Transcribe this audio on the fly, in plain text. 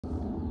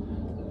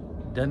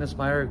Dennis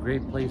Meyer,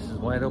 Great Places,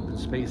 Wide Open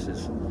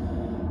Spaces.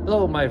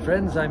 Hello my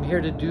friends, I'm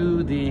here to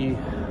do the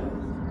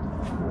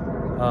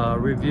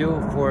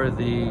review for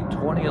the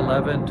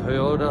 2011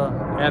 Toyota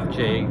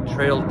FJ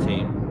Trail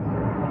Team.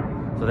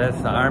 So that's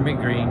the Army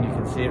Green, you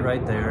can see it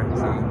right there. It's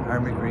the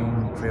Army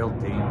Green Trail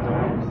Team.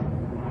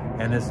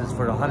 And this is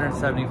for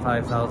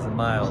 175,000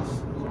 miles.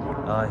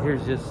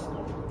 Here's just,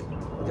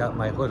 got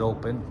my hood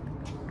open.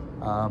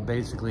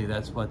 Basically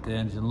that's what the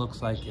engine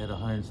looks like at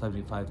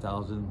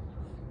 175,000.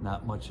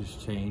 Not much has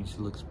changed,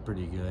 it looks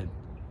pretty good.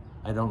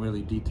 I don't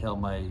really detail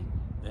my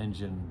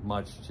engine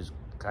much, just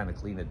kind of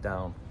clean it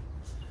down.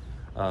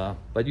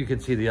 But you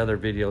can see the other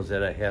videos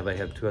that I have. I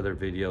have two other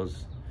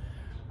videos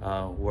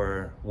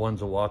where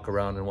one's a walk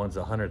around and one's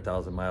a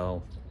 100,000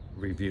 mile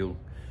review.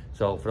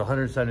 So for the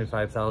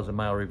 175,000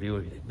 mile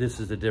review, this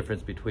is the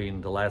difference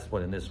between the last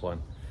one and this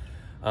one.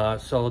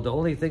 So the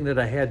only thing that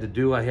I had to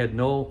do, I had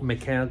no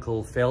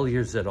mechanical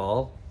failures at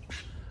all.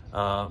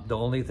 The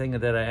only thing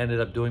that I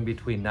ended up doing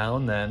between now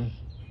and then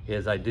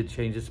is I did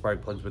change the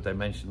spark plugs, which I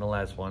mentioned in the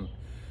last one.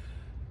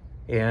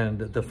 And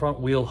the front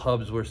wheel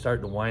hubs were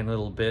starting to whine a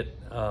little bit.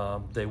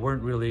 They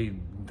weren't really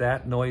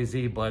that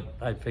noisy, but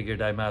I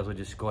figured I might as well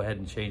just go ahead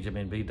and change them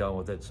and be done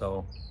with it.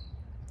 So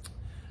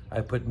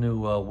I put new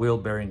wheel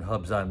bearing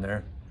hubs on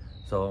there.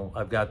 So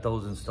I've got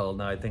those installed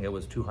now. I think it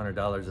was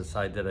 $200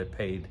 aside that I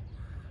paid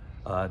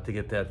to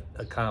get that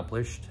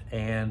accomplished.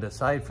 And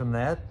aside from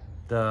that,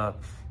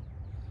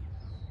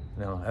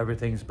 you know,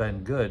 everything's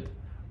been good.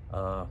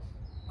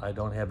 I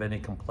don't have any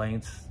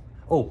complaints.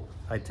 Oh,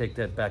 I take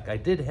that back. I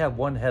did have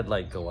one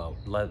headlight go out,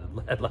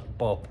 headlight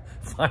bulb,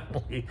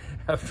 finally,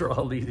 after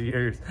all these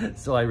years.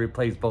 So I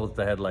replaced both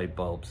the headlight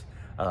bulbs.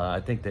 I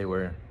think they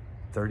were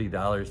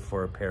 $30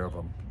 for a pair of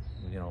them.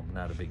 You know,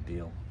 not a big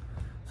deal.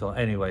 So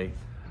anyway,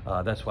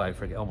 that's why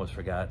I almost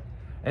forgot.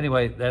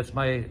 Anyway, that's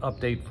my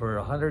update for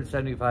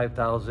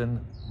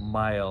 175,000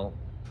 mile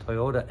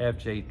Toyota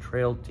FJ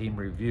Trail Team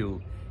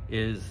review.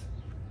 Is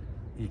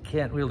you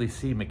can't really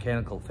see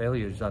mechanical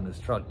failures on this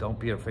truck. Don't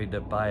be afraid to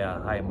buy a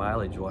high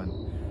mileage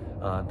one.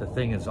 The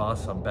thing is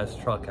awesome.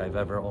 Best truck I've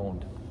ever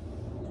owned.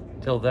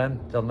 Till then,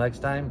 till next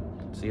time,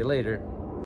 see you later.